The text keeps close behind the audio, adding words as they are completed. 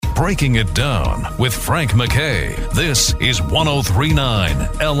Breaking It Down with Frank McKay. This is 1039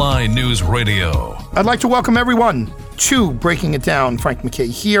 LI News Radio. I'd like to welcome everyone to Breaking It Down. Frank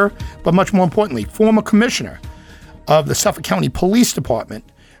McKay here, but much more importantly, former commissioner of the Suffolk County Police Department,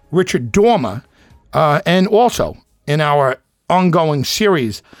 Richard Dormer, and also in our ongoing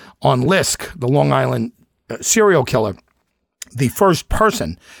series on Lisk, the Long Island serial killer, the first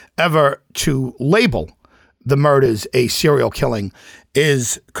person ever to label the murders a serial killing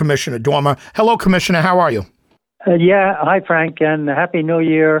is Commissioner Dormer. Hello, Commissioner. How are you? Hi, Frank, and Happy New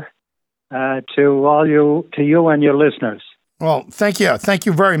Year to you and your listeners. Well, thank you. Thank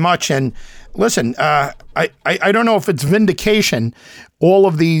you very much. And listen, I don't know if it's vindication, all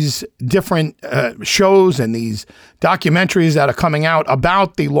of these different shows and these documentaries that are coming out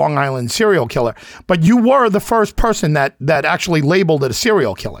about the Long Island serial killer, but you were the first person that actually labeled it a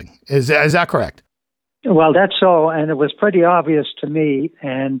serial killing. Is that correct? Well, that's so, and it was pretty obvious to me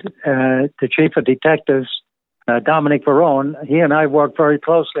and the chief of detectives, Dominic Verone. He and I worked very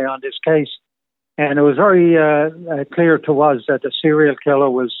closely on this case, and it was very clear to us that the serial killer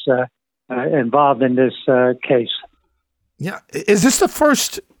was involved in this case. Yeah. Is this the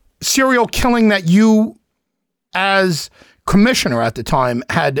first serial killing that you, as commissioner at the time,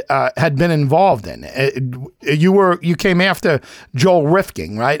 had been involved in? You came after Joel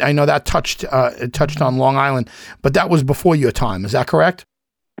Rifkin, right? I know that touched on Long Island, but that was before your time. Is that correct?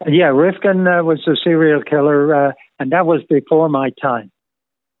 Yeah, Rifkin was a serial killer, and that was before my time.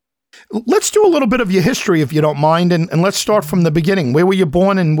 Let's do a little bit of your history, if you don't mind, and let's start from the beginning. Where were you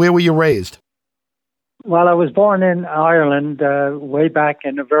born and where were you raised? Well, I was born in Ireland, way back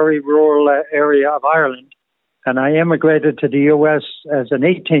in a very rural area of Ireland, and I immigrated to the U.S. as an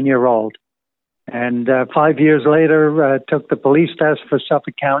 18-year-old. And 5 years later, took the police test for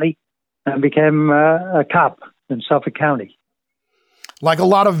Suffolk County and became a cop in Suffolk County. Like a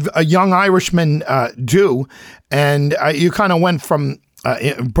lot of young Irishmen do, and you kind of went from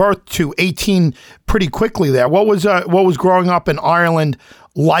birth to 18 pretty quickly there. What was growing up in Ireland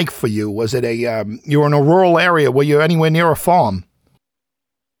like for you? Was it you were in a rural area? Were you anywhere near a farm?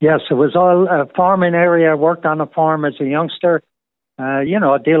 Yes, it was all a farming area. I worked on a farm as a youngster,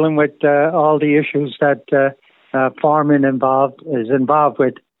 dealing with all the issues that farming is involved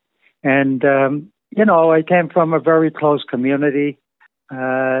with. And, I came from a very close community.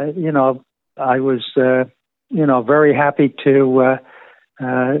 I was, very happy to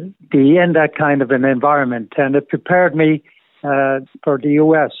be in that kind of an environment. And it prepared me for the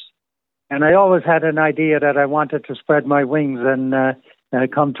U.S. And I always had an idea that I wanted to spread my wings and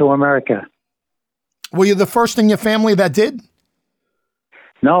come to America. Were you the first in your family that did?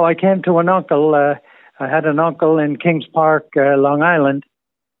 No, I came to an uncle. I had an uncle in Kings Park, Long Island,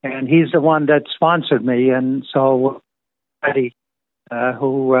 and he's the one that sponsored me. And so Eddie,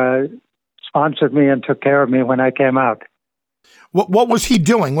 who sponsored me and took care of me when I came out. What was he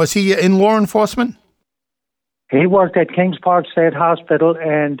doing? Was he in law enforcement? He worked at Kings Park State Hospital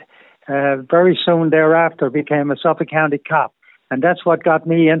and very soon thereafter became a Suffolk County cop. And that's what got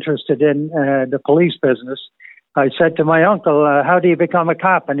me interested in the police business. I said to my uncle, how do you become a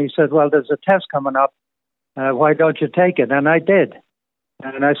cop? And he said, well, there's a test coming up. Why don't you take it? And I did.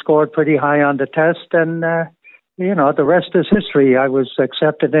 And I scored pretty high on the test. And, the rest is history. I was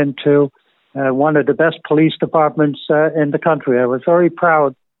accepted into one of the best police departments in the country. I was very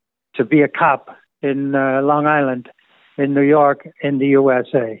proud to be a cop in Long Island, in New York, in the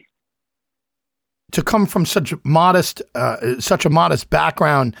USA. To come from such a modest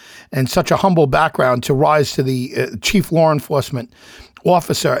background and such a humble background to rise to the chief law enforcement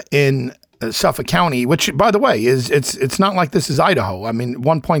officer in Suffolk County, which, by the way, it's not like this is Idaho. I mean,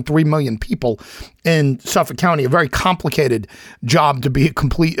 1.3 million people in Suffolk County, a very complicated job to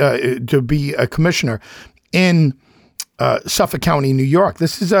be a commissioner in Suffolk County, New York.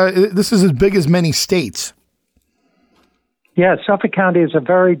 This is as big as many states. Yeah, Suffolk County is a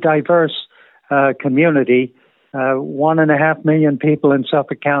very diverse community, 1.5 million people in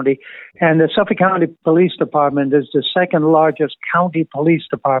Suffolk County. And the Suffolk County Police Department is the second largest county police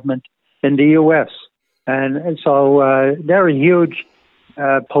department in the U.S. And so they're a huge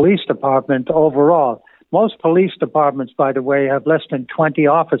police department overall. Most police departments, by the way, have less than 20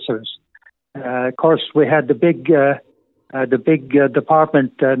 officers. Of course, we had the big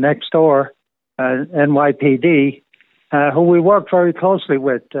department next door, NYPD, who we worked very closely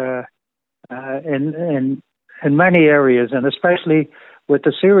with in many areas, and especially with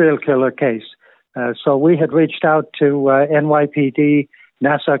the serial killer case. So we had reached out to NYPD,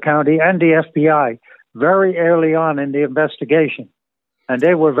 Nassau County, and the FBI very early on in the investigation, and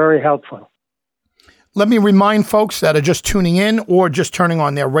they were very helpful. Let me remind folks that are just tuning in or just turning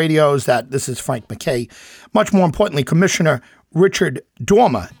on their radios that this is Frank MacKay. Much more importantly, Commissioner Richard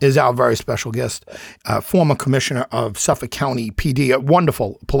Dormer is our very special guest, former commissioner of Suffolk County PD, a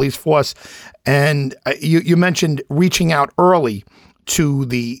wonderful police force. And you mentioned reaching out early to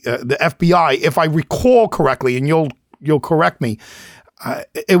the FBI. If I recall correctly, and you'll correct me,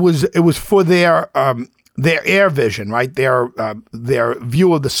 it was for their air vision, right? Their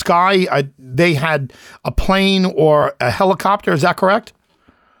view of the sky. They had a plane or a helicopter. Is that correct?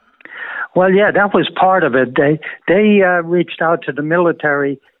 Well, yeah, that was part of it. They reached out to the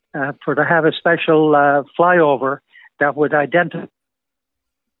military to have a special flyover that would identify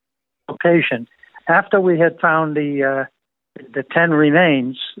the location. After we had found the 10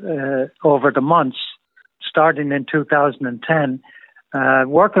 remains over the months, starting in 2010,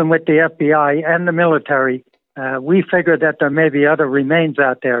 working with the FBI and the military, we figured that there may be other remains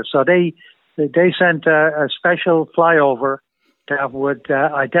out there. So they sent a special flyover that would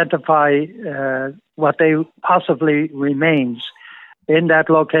identify what they possibly remains in that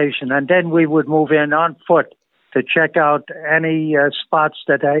location. And then we would move in on foot to check out any spots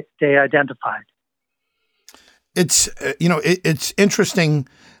that they identified. It's, it's interesting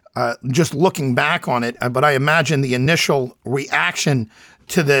just looking back on it, but I imagine the initial reaction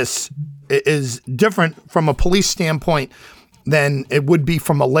to this is different from a police standpoint than it would be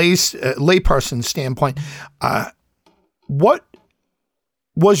from a layperson standpoint. What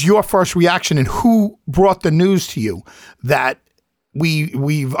was your first reaction, and who brought the news to you that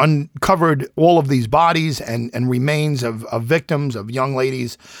we've uncovered all of these bodies and remains of victims, of young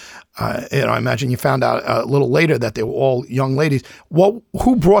ladies? I imagine you found out a little later that they were all young ladies.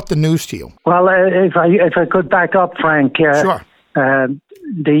 Who brought the news to you? Well, if I could back up, Frank. Sure.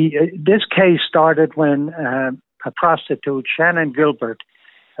 This case started when a prostitute, Shannon Gilbert,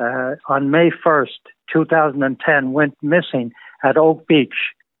 on May 1st, 2010, went missing at Oak Beach,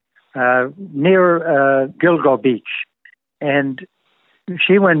 near Gilgo Beach. And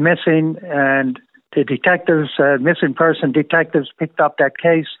she went missing, and the detectives, missing person detectives, picked up that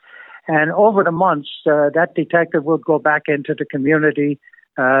case. And over the months, that detective would go back into the community,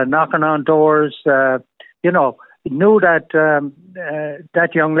 knocking on doors, knew that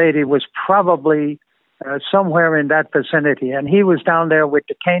that young lady was probably somewhere in that vicinity. And he was down there with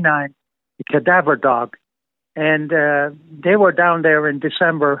the canine cadaver dog. And they were down there in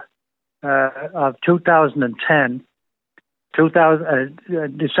December of 2010,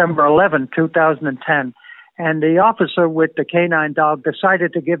 December 11, 2010. And the officer with the canine dog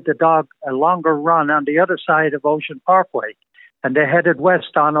decided to give the dog a longer run on the other side of Ocean Parkway. And they headed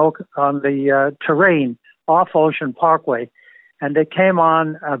west on the terrain off Ocean Parkway. And they came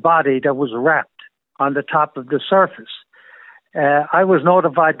on a body that was wrapped on the top of the surface. I was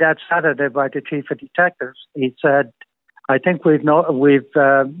notified that Saturday by the chief of detectives. He said, I think we've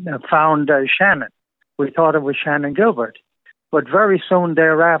found Shannon. We thought it was Shannon Gilbert. But very soon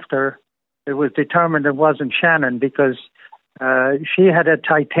thereafter, it was determined it wasn't Shannon because she had a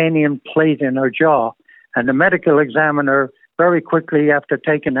titanium plate in her jaw. And the medical examiner, very quickly after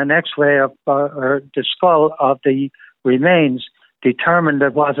taking an x-ray of the skull of the remains, determined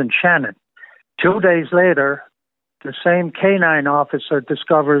it wasn't Shannon. 2 days later, the same canine officer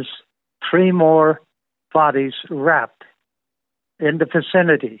discovers 3 more bodies wrapped in the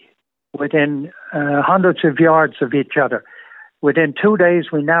vicinity within hundreds of yards of each other. Within 2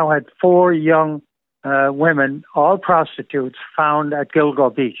 days, we now had 4 young women, all prostitutes, found at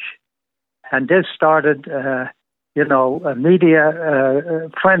Gilgo Beach. And this started, a media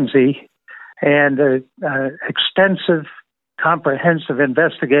frenzy and extensive, comprehensive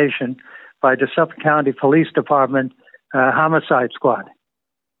investigation by the Suffolk County Police Department Homicide Squad.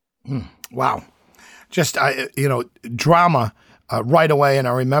 Wow. Just, drama right away. And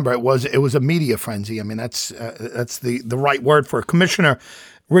I remember it was a media frenzy. I mean, that's the right word for it. Commissioner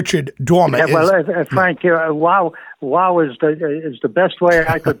Richard Dormer. Yeah, well, Frank, wow is the best way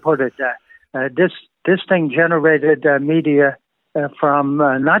I could put it. This thing generated media from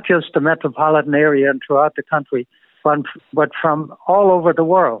not just the metropolitan area and throughout the country, but from all over the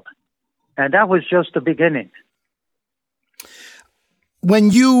world. And that was just the beginning.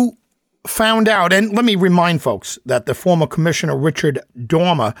 When you found out, and let me remind folks that the former Commissioner Richard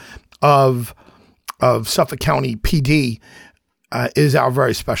Dormer of Suffolk County PD is our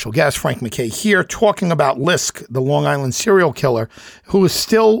very special guest, Frank MacKay, here talking about Lisk, the Long Island serial killer, who is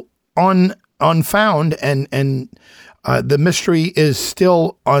still unfound, and the mystery is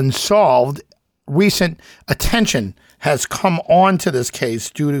still unsolved. Recent attention has come on to this case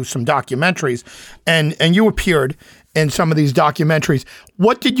due to some documentaries, and you appeared in some of these documentaries.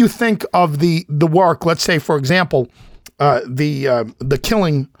 What did you think of the work? Let's say, for example, the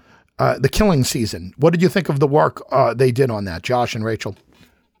killing season. What did you think of the work they did on that, Josh and Rachel?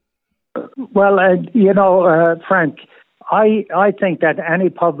 Well, Frank, I think that any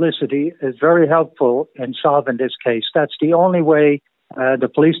publicity is very helpful in solving this case. That's the only way the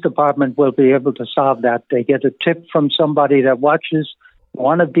police department will be able to solve that. They get a tip from somebody that watches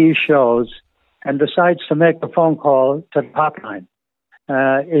one of these shows and decides to make a phone call to the hotline.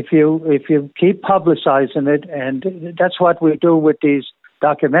 If you keep publicizing it, and that's what we do with these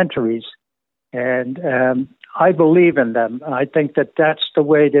documentaries, and I believe in them. I think that that's the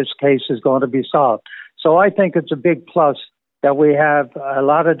way this case is going to be solved. So I think it's a big plus that we have a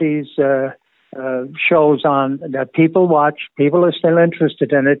lot of these shows on that people watch. People are still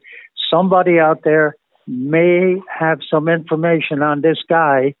interested in it. Somebody out there may have some information on this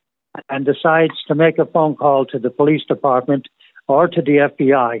guy and decides to make a phone call to the police department or to the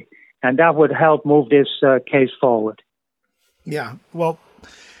FBI, and that would help move this case forward. Yeah. Well,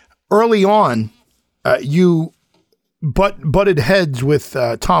 early on, you butted heads with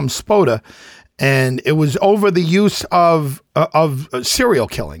Tom Spota, and it was over the use of serial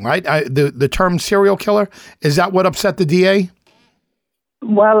killing, right? The term serial killer, is that what upset the DA?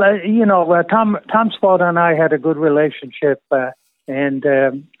 Well, Tom Spota and I had a good relationship, and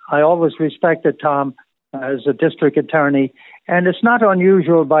I always respected Tom as a district attorney. And it's not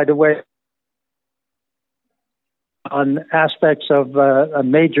unusual, by the way, on aspects of a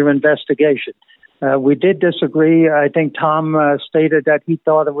major investigation. We did disagree. I think Tom stated that he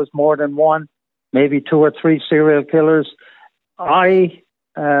thought it was more than one, maybe 2 or 3 serial killers. In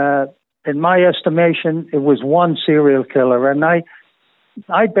my estimation, it was one serial killer. And I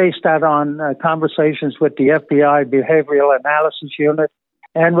based that on conversations with the FBI Behavioral Analysis Unit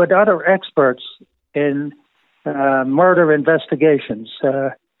and with other experts in murder investigations,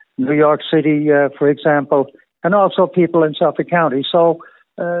 New York City, for example, and also people in Suffolk County. So,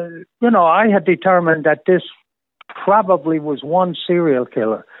 I had determined that this probably was one serial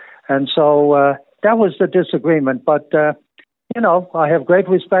killer. And so that was the disagreement. But, I have great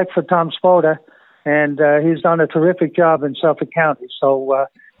respect for Tom Spota, and he's done a terrific job in Suffolk County. So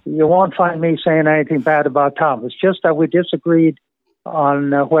you won't find me saying anything bad about Tom. It's just that we disagreed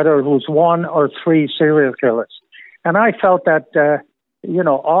on whether it was 1 or 3 serial killers. And I felt that,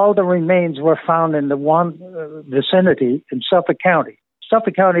 all the remains were found in the one vicinity in Suffolk County.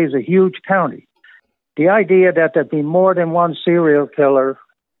 Suffolk County is a huge county. The idea that there'd be more than one serial killer,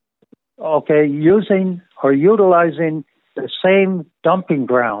 using or utilizing the same dumping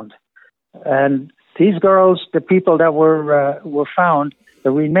ground. And these girls, the people that were found,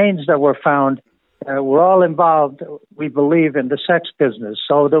 the remains that were found, were all involved, we believe, in the sex business.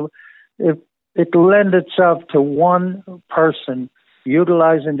 So it lends itself to one person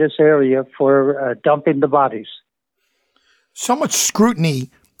utilizing this area for dumping the bodies. So much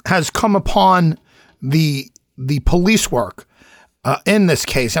scrutiny has come upon the police work in this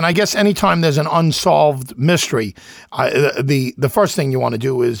case, and I guess anytime there's an unsolved mystery, the first thing you want to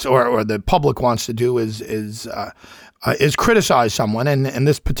do is, or the public wants to do, is criticize someone. And in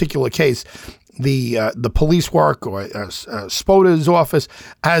this particular case, the police work or Spota's office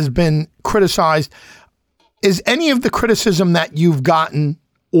has been criticized. Is any of the criticism that you've gotten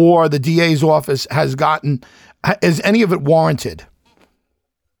or the DA's office has gotten, is any of it warranted?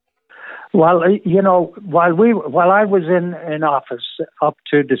 Well, while I was in office up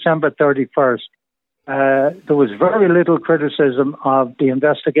to December 31st, there was very little criticism of the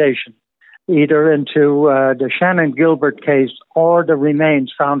investigation, either into the Shannon Gilbert case or the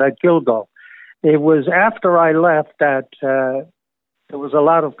remains found at Gilgo. It was after I left that there was a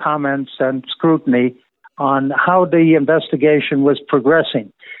lot of comments and scrutiny on how the investigation was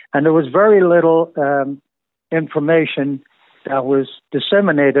progressing. And there was very little information that was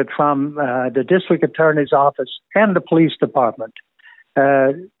disseminated from the district attorney's office and the police department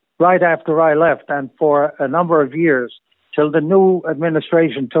right after I left, and for a number of years, till the new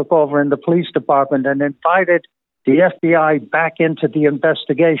administration took over in the police department and invited the FBI back into the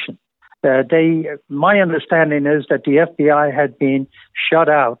investigation. My understanding is that the FBI had been shut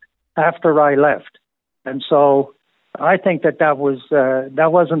out after I left, and so I think that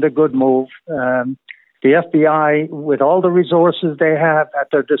wasn't a good move. The FBI, with all the resources they have at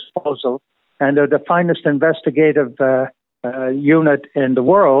their disposal, and they're the finest investigative unit in the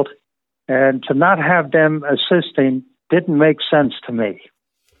world, and to not have them assisting didn't make sense to me.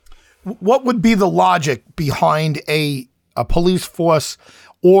 What would be the logic behind a police force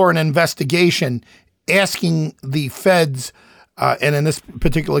or an investigation asking the feds, and in this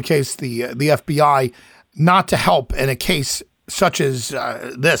particular case, the FBI, not to help in a case such as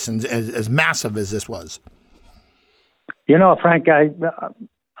this and as massive as this was? You know, Frank,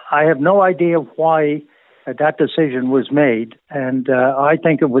 I have no idea why that decision was made, and I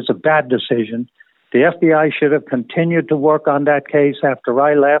think it was a bad decision. The FBI should have continued to work on that case after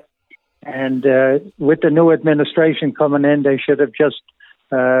I left, and with the new administration coming in, they should have just,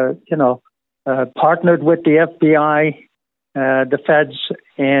 partnered with the FBI, the feds,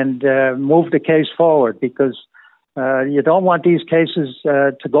 and moved the case forward, because you don't want these cases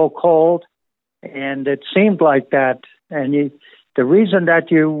to go cold, and it seemed like that. And the reason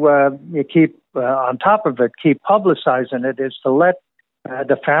that you keep on top of it, keep publicizing it, is to let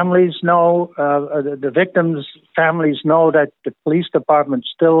the families know, the victims' families know that the police department's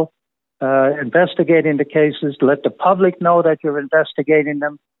still investigating the cases, let the public know that you're investigating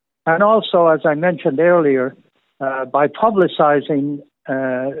them. And also, as I mentioned earlier, by publicizing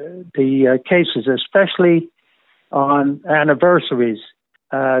the cases, especially on anniversaries,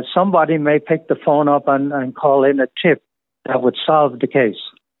 somebody may pick the phone up and call in a tip that would solve the case.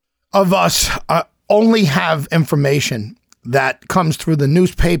 Of us only have information that comes through the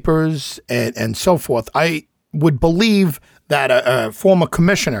newspapers and so forth. I would believe that a former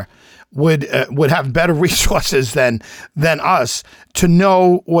commissioner would have better resources than us to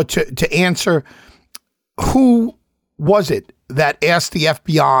know or to answer. Who was it that asked the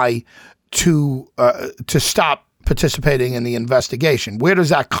FBI to stop participating in the investigation? Where does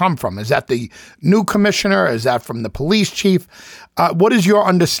that come from? Is that the new commissioner? Is that from the police chief? What is your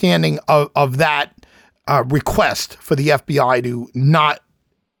understanding of that request for the FBI to not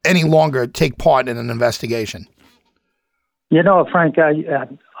any longer take part in an investigation? You know, Frank,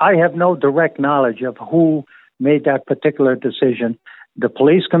 I have no direct knowledge of who made that particular decision. The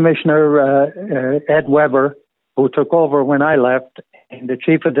police commissioner, Ed Weber, who took over when I left, and the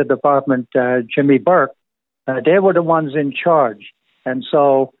chief of the department, Jimmy Burke, they were the ones in charge. And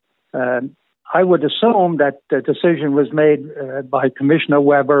so I would assume that the decision was made by Commissioner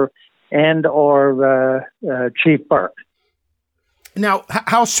Weber and or Chief Burke. Now,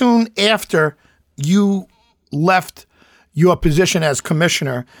 how soon after you left your position as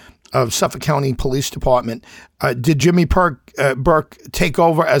commissioner of Suffolk County Police Department, did Jimmy Burke take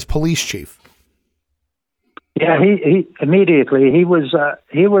over as police chief? Yeah, he immediately he was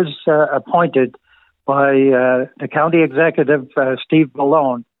appointed by the county executive Steve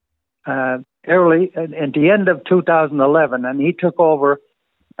Malone early at the end of 2011, and he took over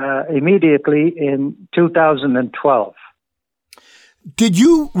immediately in 2012. Did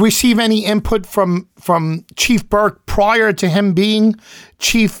you receive any input from Chief Burke prior to him being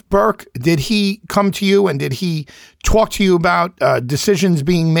Chief Burke? Did he come to you and did he talk to you about decisions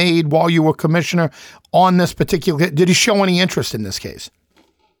being made while you were commissioner on this particular? Did he show any interest in this case?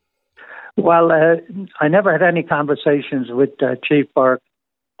 Well, I never had any conversations with Chief Burke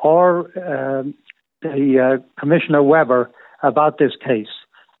or the Commissioner Weber about this case.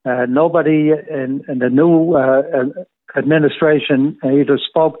 Nobody in the new administration either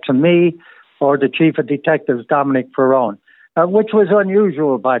spoke to me or the chief of detectives, Dominic Ferrone, which was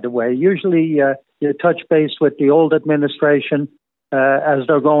unusual, by the way. Usually you touch base with the old administration as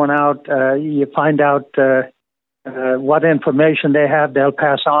they're going out. You find out what information they have, they'll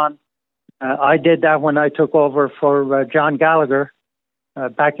pass on. I did that when I took over for John Gallagher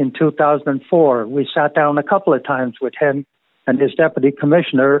back in 2004. We sat down a couple of times with him and his deputy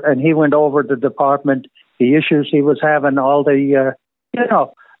commissioner, and he went over the department, the issues he was having, all the,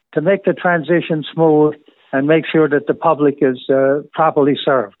 to make the transition smooth and make sure that the public is properly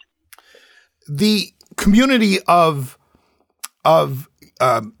served. The community of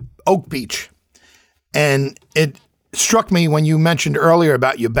Oak Beach, and it struck me when you mentioned earlier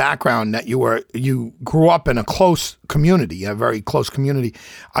about your background that you grew up in a close community, a very close community.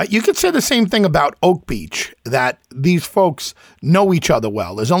 You could say the same thing about Oak Beach, that these folks know each other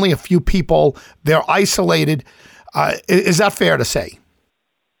well. There's only a few people. They're isolated. Is that fair to say?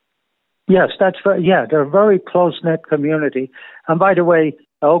 Yes, that's fair. Yeah, they're a very close-knit community. And by the way,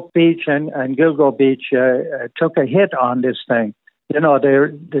 Oak Beach and Gilgo Beach took a hit on this thing. You know,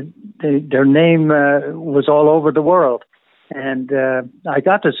 their name was all over the world. And I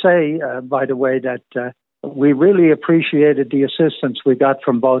got to say, by the way, that we really appreciated the assistance we got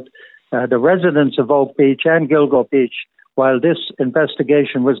from both the residents of Oak Beach and Gilgo Beach while this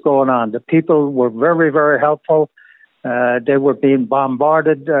investigation was going on. The people were very, very helpful. They were being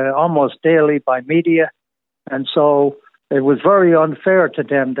bombarded almost daily by media. And so it was very unfair to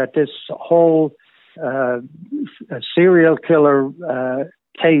them that this whole serial killer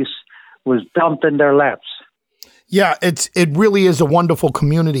case was dumped in their laps. Yeah, it really is a wonderful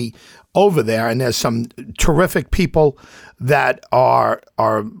community over there, and there's some terrific people that are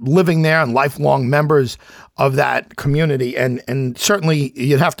living there and lifelong members of that community. And certainly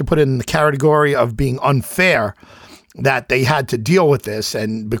you'd have to put it in the category of being unfair that they had to deal with this,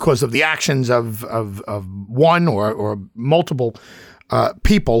 and because of the actions of one or multiple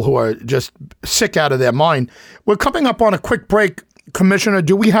people who are just sick out of their mind. We're coming up on a quick break. Commissioner,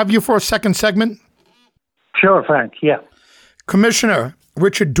 do we have you for a second segment? Sure, Frank, yeah. Commissioner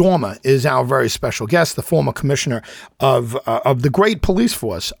Richard Dormer is our very special guest, the former commissioner of the great police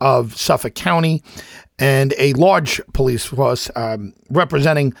force of Suffolk County, and a large police force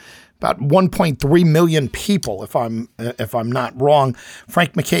representing about 1.3 million people, if I'm not wrong.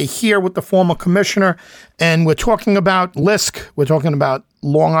 Frank MacKay here with the former commissioner, and we're talking about Lisk. We're talking about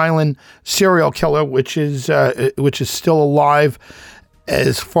Long Island serial killer, which is still alive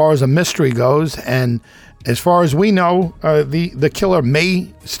as far as a mystery goes, and as far as we know, the killer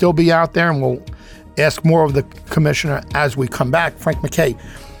may still be out there, and we'll ask more of the commissioner as we come back. Frank MacKay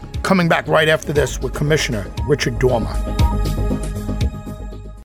coming back right after this with Commissioner Richard Dormer.